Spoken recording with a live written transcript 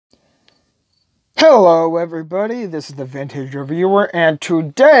Hello everybody, this is the Vintage Reviewer, and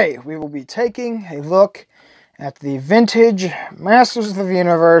today we will be taking a look at the Vintage Masters of the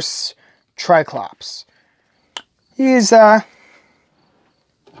Universe Triclops. He's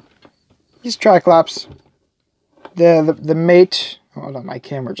Triclops. The mate. Hold on, my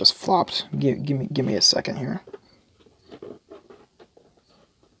camera just flopped. Give me a second here.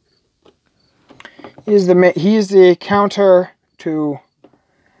 He is the counter to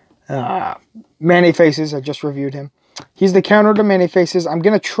Man-E-Faces. I just reviewed him. He's the counter to Man-E-Faces. I'm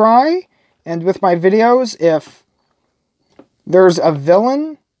gonna try, and with my videos, if there's a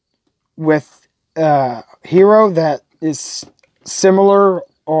villain with a hero that is similar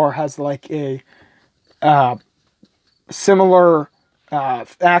or has like a similar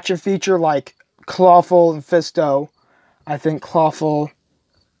action feature like Clawful and Fisto. I think Clawful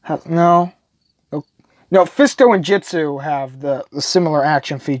has no, Fisto and Jitsu have the similar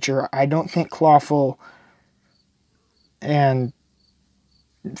action feature. I don't think Clawful and...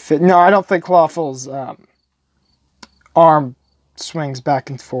 No, I don't think Clawful's arm swings back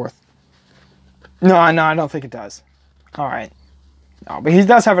and forth. No, I don't think it does. Alright. No, but he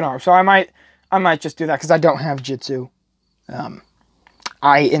does have an arm, so I might just do that because I don't have Jitsu.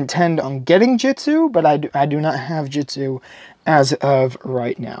 I intend on getting Jitsu, but I do not have Jitsu as of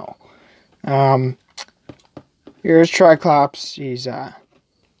right now. Here's Triclops. He's got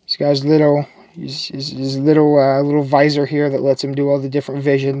his little little visor here that lets him do all the different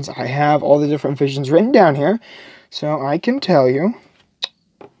visions. I have all the different visions written down here, so I can tell you.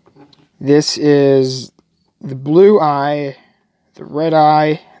 This is the blue eye, the red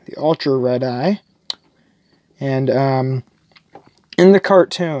eye, the ultra red eye, and in the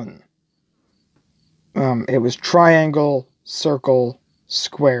cartoon, it was triangle, circle,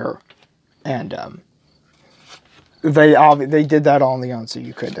 square, and they did that all on their own, so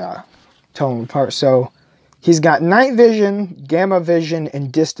you could tell them apart. So he's got night vision, gamma vision,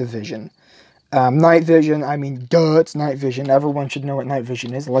 and distavision. Night vision, I mean, duh, it's night vision. Everyone should know what night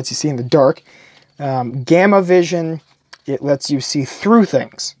vision is. It lets you see in the dark. Gamma vision, it lets you see through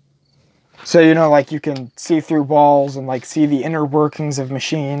things. So, you know, like you can see through walls and like see the inner workings of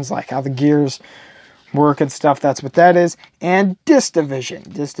machines, like how the gears work and stuff. That's what that is. And distavision.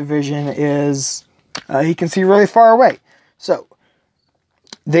 Distavision is... he can see really far away. So,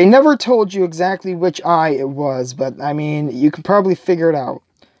 they never told you exactly which eye it was, but, I mean, you can probably figure it out.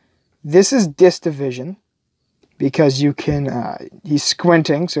 This is distavision, because you can, he's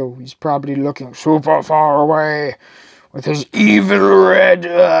squinting, so he's probably looking super far away with his evil red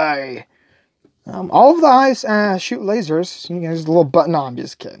eye. All of the eyes shoot lasers. You know, there's a little button on. I'm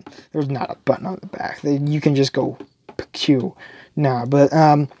just kidding. There's not a button on the back. You can just go Q. Nah, but,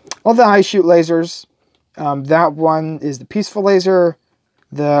 all the eyes shoot lasers. That one is the peaceful laser,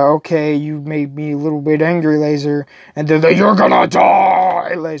 the okay, you made me a little bit angry laser, and then the you're gonna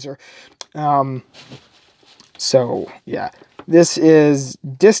die laser. So, yeah. This is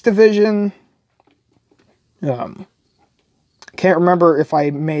distavision. Can't remember if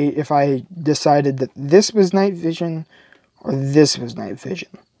I decided that this was night vision or this was night vision.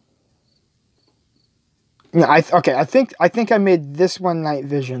 No, I think I made this one night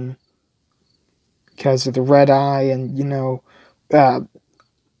vision because of the red eye, and you know,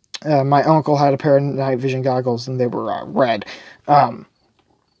 my uncle had a pair of night vision goggles, and they were red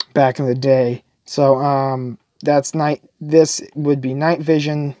back in the day. So that's night. This would be night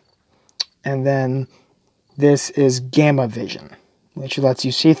vision, and then this is gamma vision, which lets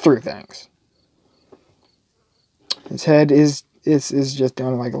you see through things. His head is just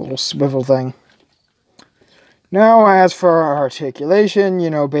doing like a little swivel thing. Now, as for articulation, you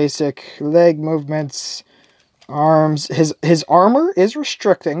know, basic leg movements, arms. His armor is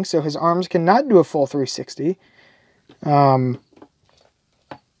restricting, so his arms cannot do a full 360.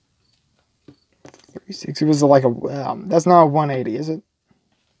 360 was like a, that's not a 180, is it?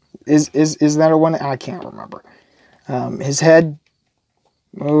 Is that a 1? I can't remember. His head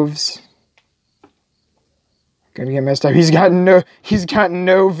moves. Gonna get messed up. He's got no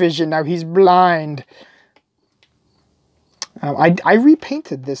vision now. He's blind. I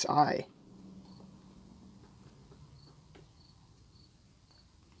repainted this eye.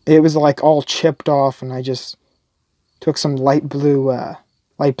 It was like all chipped off, and I just took some light blue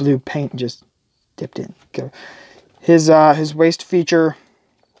paint and just dipped in. Okay. His waist feature,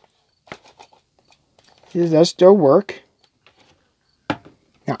 it does still work.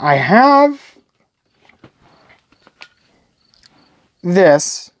 Now I have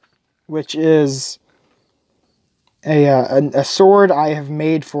this, which is a sword I have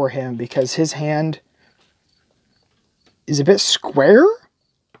made for him because his hand is a bit square.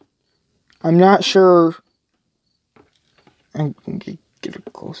 I'm not sure. I can get a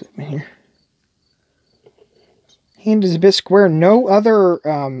close up in here. Hand is a bit square. No other.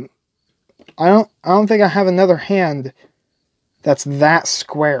 I don't think I have another hand that's that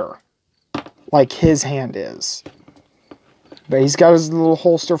square, like his hand is. But he's got his little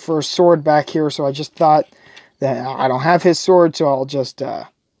holster for a sword back here, so I just thought that I don't have his sword, so I'll just.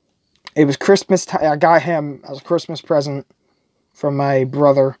 It was Christmas time. I got him as a Christmas present from my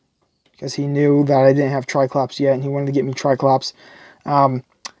brother because he knew that I didn't have Triclops yet, and he wanted to get me Triclops. I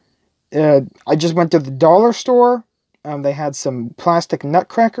just went to the dollar store. They had some plastic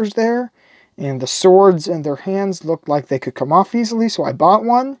nutcrackers there, and the swords in their hands looked like they could come off easily, so I bought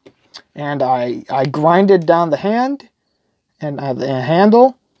one, and I grinded down the hand and the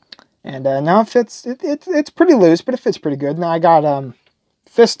handle, and now it fits. It's pretty loose, but it fits pretty good. Now I got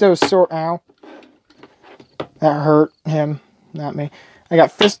Fisto's sword. Ow, that hurt him, not me. I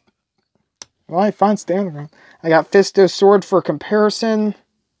got Well, I find stay on the ground. I got Fisto's sword for comparison.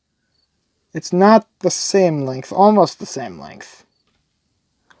 It's not the same length. Almost the same length.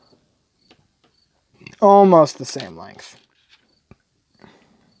 Almost the same length.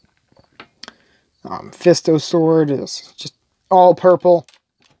 Fisto's sword is just all purple.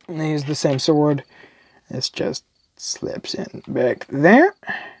 And they use the same sword. It's just slips in back there.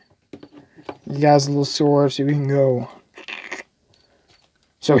 You guys a little sword so we can go.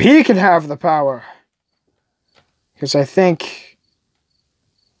 So he could have the power. Because I think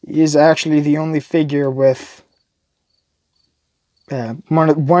he is actually the only figure with one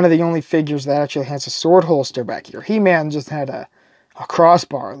of the only figures that actually has a sword holster back here. He-Man just had a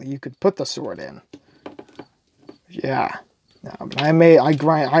crossbar that you could put the sword in. Yeah. I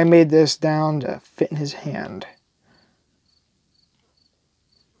made this down to fit in his hand.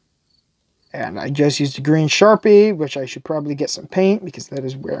 And I just used a green Sharpie, which I should probably get some paint because that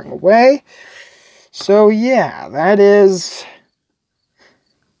is wearing away. So yeah, that is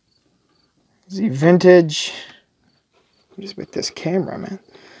the vintage. Just with this camera, man.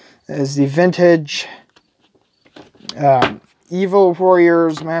 That is the vintage Evil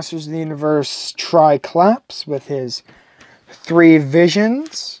Warriors Masters of the Universe Triclops with his 3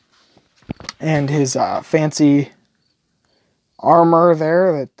 visions and his fancy armor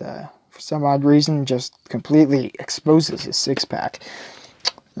there that for some odd reason just completely exposes his 6-pack.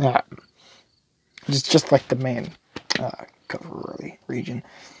 It's just like the main cover region.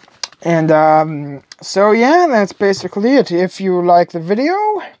 And so yeah, that's basically it. If you like the video,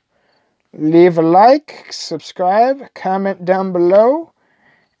 leave a like, subscribe, comment down below,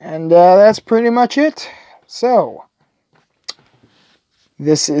 and that's pretty much it. So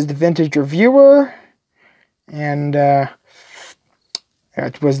this is the Vintage Reviewer, and it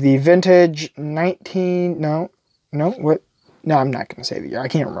was the vintage I'm not going to say the year. I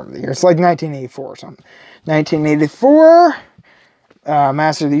can't remember the year. It's like 1984 or something. 1984,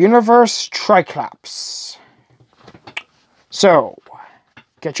 Master of the Universe, Triclops. So,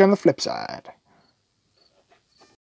 catch you on the flip side.